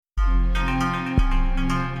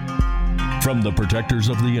From the protectors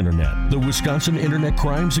of the internet, the Wisconsin Internet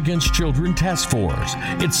Crimes Against Children Task Force,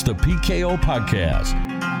 it's the PKO Podcast.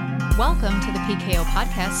 Welcome to the PKO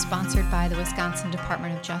Podcast, sponsored by the Wisconsin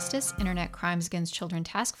Department of Justice Internet Crimes Against Children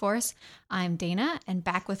Task Force. I'm Dana, and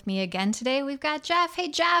back with me again today, we've got Jeff. Hey,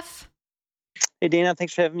 Jeff. Hey, Dana.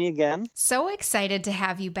 Thanks for having me again. So excited to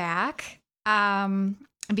have you back.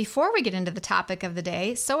 Before we get into the topic of the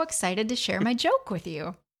day, so excited to share my joke with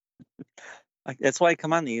you. That's why I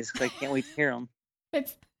come on these, because I can't wait to hear them.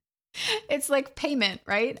 It's like payment,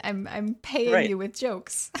 right? I'm paying you with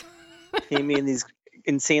jokes. Pay me in these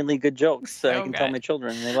insanely good jokes so I can tell my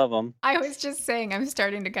children, and they love them. I was just saying, I'm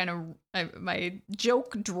starting to my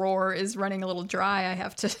joke drawer is running a little dry. I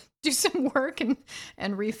have to do some work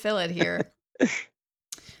and refill it here. All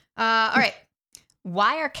right.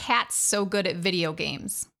 Why are cats so good at video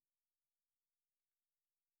games?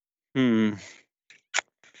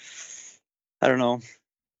 I don't know.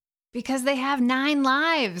 Because they have 9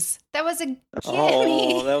 lives. That was a gimme.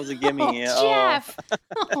 Oh, that was a gimme. Oh, Jeff.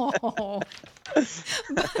 Oh.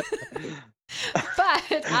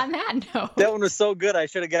 But on that note. That one was so good, I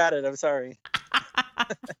should have got it. I'm sorry.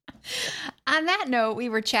 On that note, we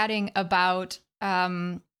were chatting about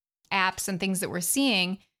apps and things that we're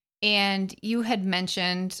seeing. And you had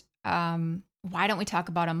mentioned, why don't we talk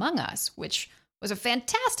about Among Us, which was a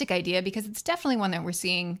fantastic idea because it's definitely one that we're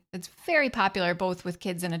seeing that's very popular both with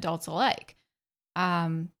kids and adults alike.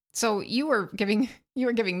 So you were giving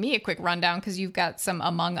me a quick rundown because you've got some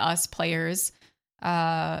Among Us players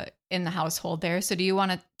in the household there. So do you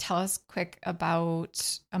want to tell us quick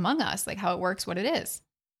about Among Us, like how it works, what it is?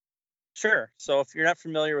 Sure. So if you're not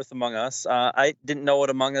familiar with Among Us, I didn't know what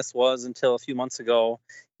Among Us was until a few months ago,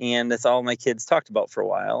 and that's all my kids talked about for a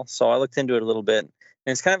while. So I looked into it a little bit.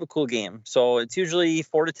 And it's kind of a cool game. So it's usually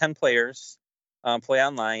 4 to 10 players play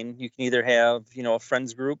online. You can either have, a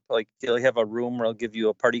friends group, like they'll have a room where I'll give you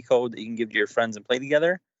a party code that you can give to your friends and play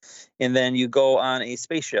together. And then you go on a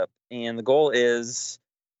spaceship. And the goal is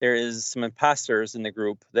there is some imposters in the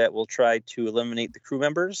group that will try to eliminate the crew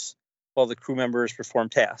members while the crew members perform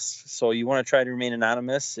tasks. So you want to try to remain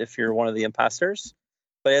anonymous if you're one of the imposters.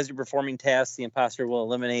 But as you're performing tasks, the imposter will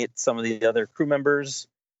eliminate some of the other crew members.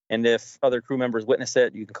 And if other crew members witness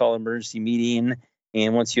it, you can call an emergency meeting.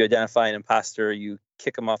 And once you identify an imposter, you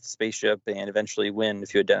kick them off the spaceship and eventually win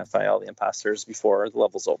if you identify all the imposters before the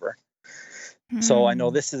level's over. So I know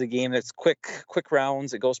this is a game that's quick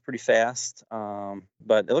rounds. It goes pretty fast,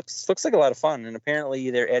 but it looks like a lot of fun. And apparently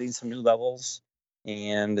they're adding some new levels,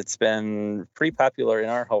 and it's been pretty popular in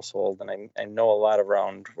our household. And I know a lot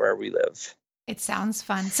around where we live. It sounds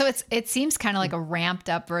fun. So it seems kind of like a ramped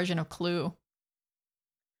up version of Clue.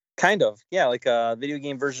 Kind of, yeah, like a video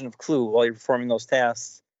game version of Clue. While you're performing those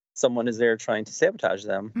tasks, someone is there trying to sabotage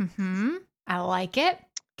them. Mm-hmm. I like it.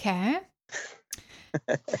 Okay.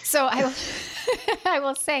 So I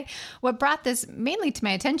will say what brought this mainly to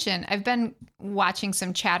my attention, I've been watching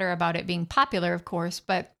some chatter about it being popular, of course,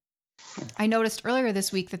 but I noticed earlier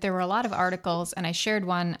this week that there were a lot of articles, and I shared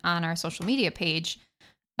one on our social media page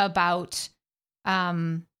about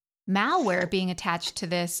malware being attached to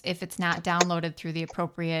this if it's not downloaded through the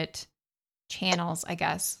appropriate channels, I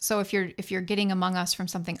guess. So if you're getting Among Us from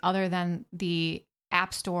something other than the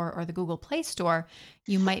App Store or the Google Play Store,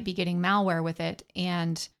 you might be getting malware with it.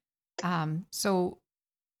 And so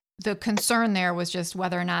the concern there was just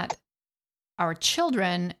whether or not our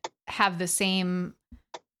children have the same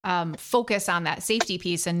focus on that safety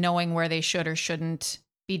piece and knowing where they should or shouldn't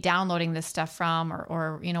be downloading this stuff from,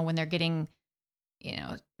 or when they're getting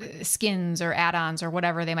skins or add-ons or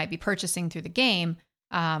whatever they might be purchasing through the game,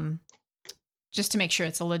 just to make sure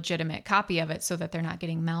it's a legitimate copy of it so that they're not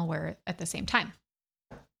getting malware at the same time.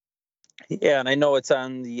 Yeah, and I know it's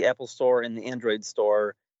on the Apple Store and the Android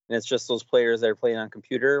Store, and it's just those players that are playing on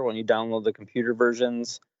computer. When you download the computer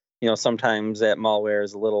versions, sometimes that malware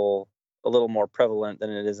is a little more prevalent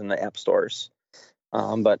than it is in the app stores.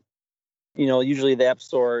 But usually the App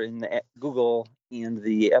Store and the Google and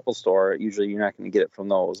the Apple Store, usually you're not going to get it from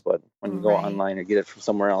those, but when you go online or get it from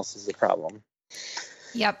somewhere else is the problem.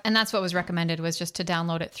 Yep, and that's what was recommended, was just to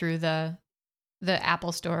download it through the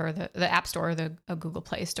Apple Store or the App Store or the Google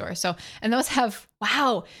Play Store. So, and those have,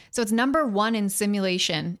 so it's number 1 in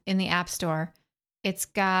simulation in the App Store. It's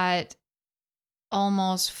got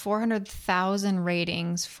almost 400,000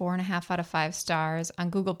 ratings, 4.5 out of 5 stars. On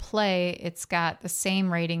Google Play, it's got the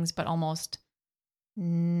same ratings, but almost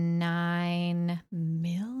 9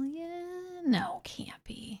 million? No, can't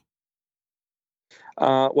be.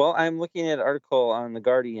 Well, I'm looking at an article on The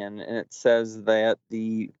Guardian, and it says that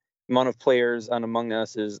the amount of players on Among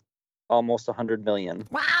Us is almost 100 million.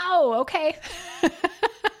 Wow. Okay.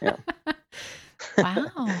 Yeah.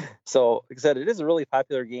 Wow. So, like I said, it is a really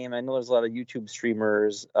popular game. I know there's a lot of YouTube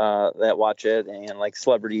streamers that watch it, and like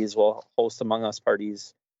celebrities will host Among Us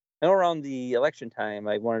parties. I know around the election time,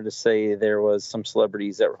 I wanted to say there was some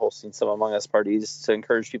celebrities that were hosting some Among Us parties to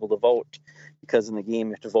encourage people to vote, because in the game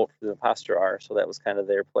you have to vote for the imposter R. So that was kind of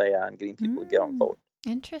their play on getting people to get out and vote.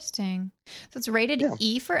 Interesting. So it's rated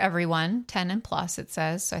E for everyone, 10 and plus, it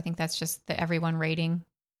says. So I think that's just the everyone rating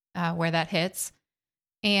where that hits.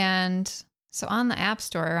 And so on the App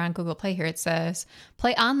Store or on Google Play here, it says,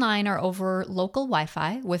 play online or over local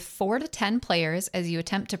Wi-Fi with 4 to 10 players as you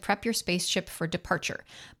attempt to prep your spaceship for departure.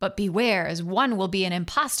 But beware, as one will be an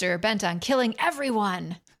imposter bent on killing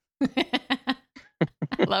everyone. I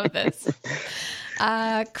love this.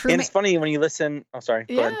 And it's funny when you listen. Oh, sorry.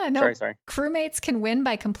 Go ahead. No. Sorry. Crewmates can win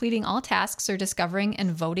by completing all tasks or discovering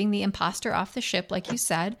and voting the imposter off the ship, like you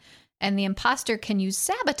said. And the imposter can use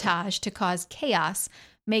sabotage to cause chaos,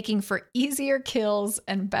 making for easier kills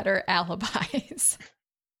and better alibis.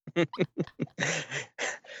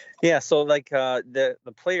 Yeah, so like the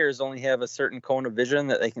players only have a certain cone of vision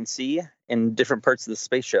that they can see in different parts of the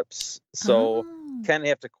spaceships. So kind of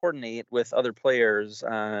have to coordinate with other players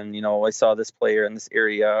on, I saw this player in this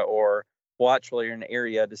area, or watch while you're in an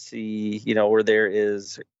area to see, where there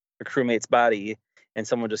is a crewmate's body and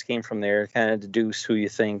someone just came from there, kind of deduce who you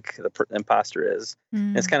think the imposter is.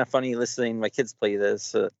 And it's kind of funny listening my kids play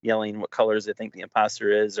this, yelling what colors they think the imposter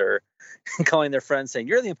is, or calling their friends saying,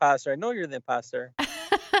 "You're the imposter. I know you're the imposter."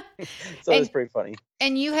 So it's pretty funny.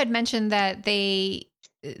 And you had mentioned that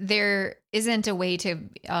there isn't a way to,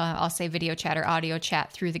 I'll say, video chat or audio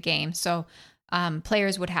chat through the game. So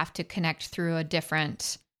players would have to connect through a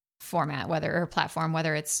different format, or platform,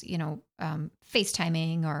 whether it's,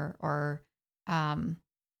 FaceTiming or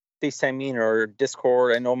FaceTiming or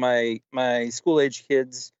Discord. I know my school age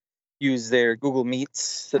kids use their Google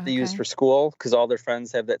Meets that they use for school, because all their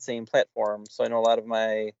friends have that same platform. So I know a lot of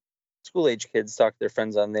my school age kids talk to their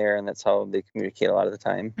friends on there, and that's how they communicate a lot of the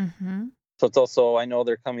time. Mm-hmm. So it's also, I know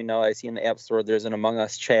they're coming now. I see in the App Store there's an Among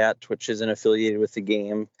Us chat, which isn't affiliated with the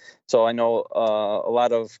game. So I know a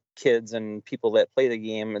lot of kids and people that play the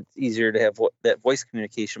game, it's easier to have that voice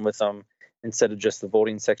communication with them instead of just the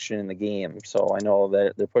voting section in the game. So I know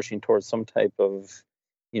that they're pushing towards some type of,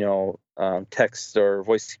 text or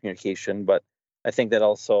voice communication. But I think that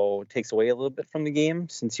also takes away a little bit from the game,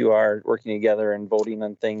 since you are working together and voting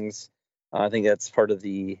on things. I think that's part of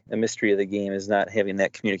the mystery of the game, is not having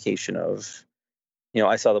that communication of,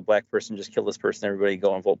 I saw the black person just kill this person, everybody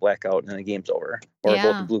go and vote black out, and then the game's over. Or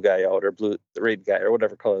vote the blue guy out, or the red guy, or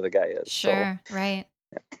whatever color the guy is. Sure, so, right.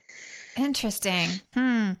 Yeah. Interesting.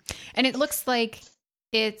 And it looks like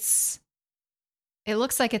it's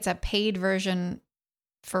a paid version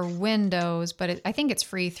for Windows, but I think it's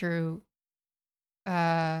free through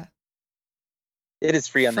it is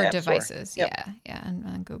free on the App devices. Store. Yeah,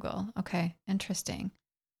 on Google. Okay, interesting.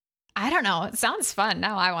 I don't know. It sounds fun.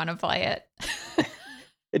 Now I want to play it.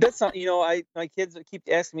 It does sound. My kids keep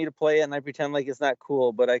asking me to play it, and I pretend like it's not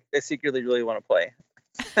cool, but I secretly really want to play.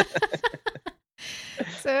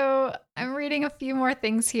 So I'm reading a few more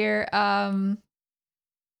things here. As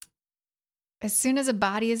soon as a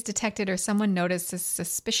body is detected or someone notices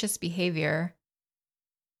suspicious behavior,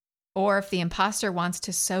 or if the imposter wants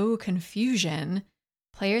to sow confusion,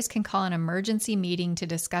 players can call an emergency meeting to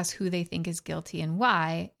discuss who they think is guilty and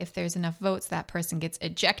why. If there's enough votes, that person gets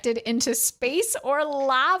ejected into space or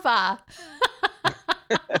lava.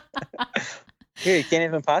 Yeah, you can't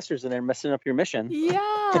have imposters in there messing up your mission.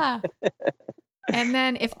 Yeah. And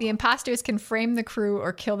then if the imposters can frame the crew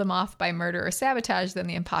or kill them off by murder or sabotage, then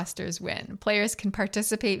the imposters win. Players can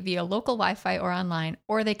participate via local Wi-Fi or online,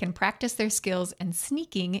 or they can practice their skills and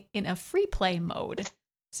sneaking in a free play mode.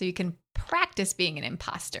 So you can practice being an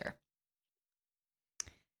imposter.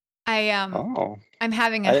 I'm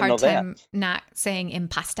having a hard time not saying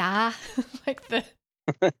impasta,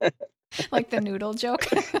 like the noodle joke.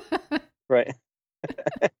 Right.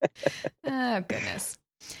 Oh goodness.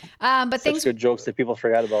 But Such good jokes that people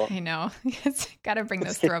forgot about. I know. It's got to bring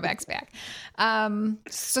those throwbacks back.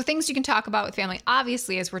 So things you can talk about with family.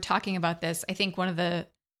 Obviously, as we're talking about this, I think one of the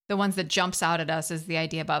ones that jumps out at us is the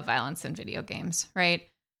idea about violence in video games, right?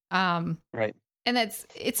 Right. And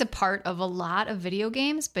it's a part of a lot of video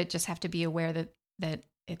games, but just have to be aware that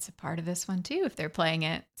it's a part of this one too if they're playing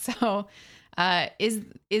it. So is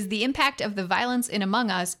the impact of the violence in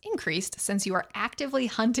Among Us increased since you are actively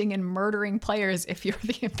hunting and murdering players if you're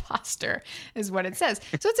the imposter, is what it says.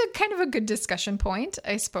 So it's a kind of a good discussion point,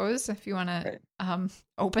 I suppose, if you want to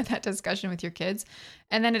open that discussion with your kids.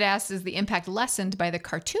 And then it asks, is the impact lessened by the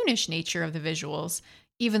cartoonish nature of the visuals,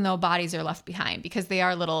 even though bodies are left behind? Because they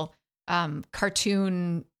are little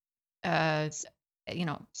cartoon, astronauts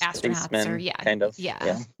Spacemen, or kind of.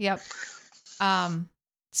 Yep.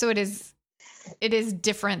 So it is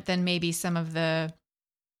different than maybe some of the,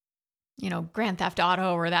 Grand Theft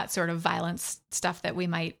Auto or that sort of violence stuff that we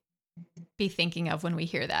might be thinking of when we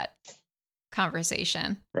hear that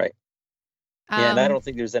conversation. Right. Yeah, and I don't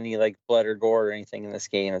think there's any like blood or gore or anything in this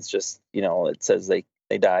game. It's just, it says they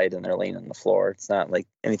died and they're laying on the floor. It's not like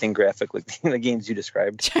anything graphic like the games you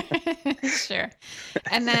described. Sure.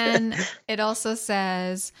 And then it also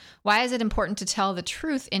says, why is it important to tell the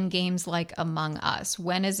truth in games like Among Us?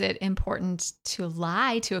 When is it important to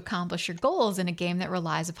lie to accomplish your goals in a game that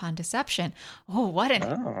relies upon deception? Oh, what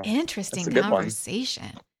an interesting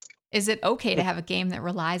conversation. Is it okay to have a game that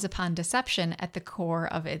relies upon deception at the core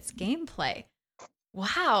of its gameplay?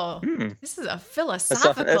 Wow. This is a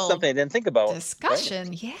philosophical that's something I didn't think about. Discussion.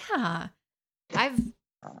 Right? Yeah.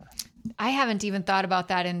 I haven't even thought about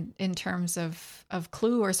that in terms of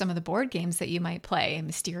Clue or some of the board games that you might play,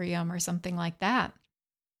 Mysterium or something like that.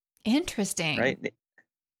 Interesting. Right.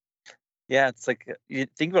 Yeah, it's like you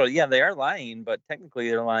think about it. Yeah, they are lying, but technically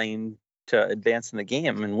they're lying to advance in the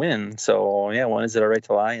game and win. So yeah, when is it all right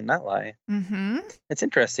to lie and not lie? Mm-hmm. It's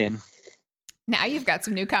interesting. Now you've got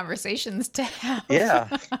some new conversations to have. Yeah.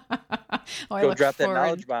 Go drop that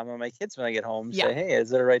knowledge bomb on my kids when I get home. Say, hey,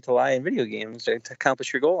 is it all right to lie in video games to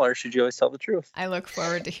accomplish your goal, or should you always tell the truth? I look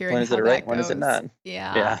forward to hearing when is it right, when is it not?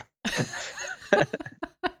 Yeah.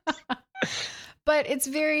 But it's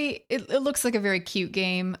it looks like a very cute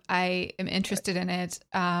game. I am interested in it.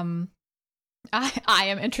 I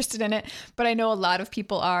am interested in it, but I know a lot of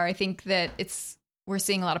people are. I think that we're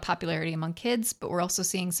seeing a lot of popularity among kids, but we're also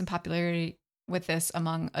seeing some popularity with this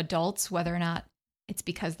among adults, whether or not it's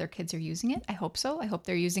because their kids are using it. I hope so. I hope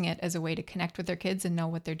they're using it as a way to connect with their kids and know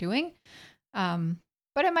what they're doing. But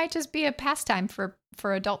it might just be a pastime for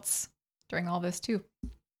adults during all this too.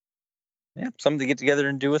 Yeah, something to get together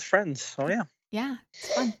and do with friends. Oh yeah. Yeah,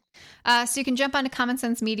 it's fun. So you can jump onto Common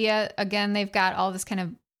Sense Media. Again, they've got all this kind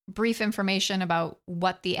of brief information about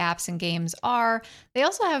what the apps and games are. They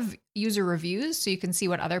also have user reviews, so you can see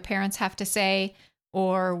what other parents have to say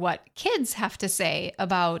or what kids have to say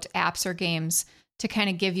about apps or games to kind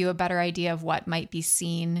of give you a better idea of what might be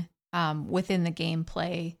seen within the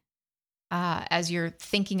gameplay as you're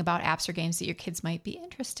thinking about apps or games that your kids might be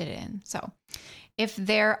interested in. So if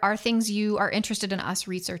there are things you are interested in us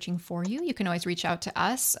researching for you, you can always reach out to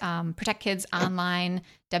us, Protect Kids Online,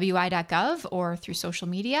 wi.gov, or through social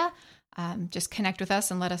media. Just connect with us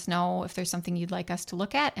and let us know if there's something you'd like us to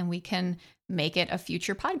look at, and we can make it a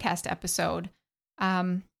future podcast episode.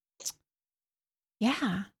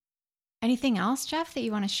 Yeah. Anything else, Jeff, that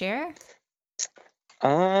you want to share?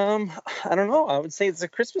 I don't know. I would say it's a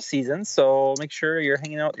Christmas season, so make sure you're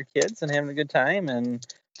hanging out with your kids and having a good time and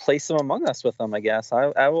play some Among Us with them, I guess.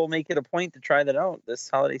 I will make it a point to try that out this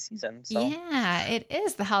holiday season. So. Yeah, it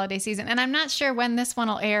is the holiday season. And I'm not sure when this one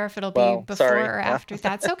will air, if it'll be before or after.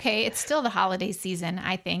 That's okay. It's still the holiday season,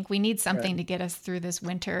 I think. We need something to get us through this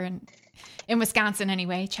winter. And in Wisconsin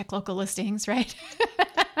anyway, check local listings, right?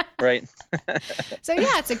 Right. So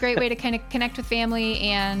yeah, it's a great way to kind of connect with family,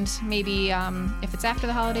 and maybe if it's after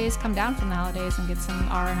the holidays, come down from the holidays and get some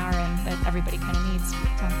R&R in that everybody kind of needs. So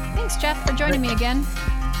thanks, Jeff, for joining me again.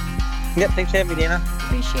 Yep, thanks for having me, Dana.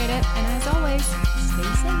 Appreciate it. And as always, stay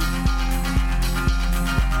safe.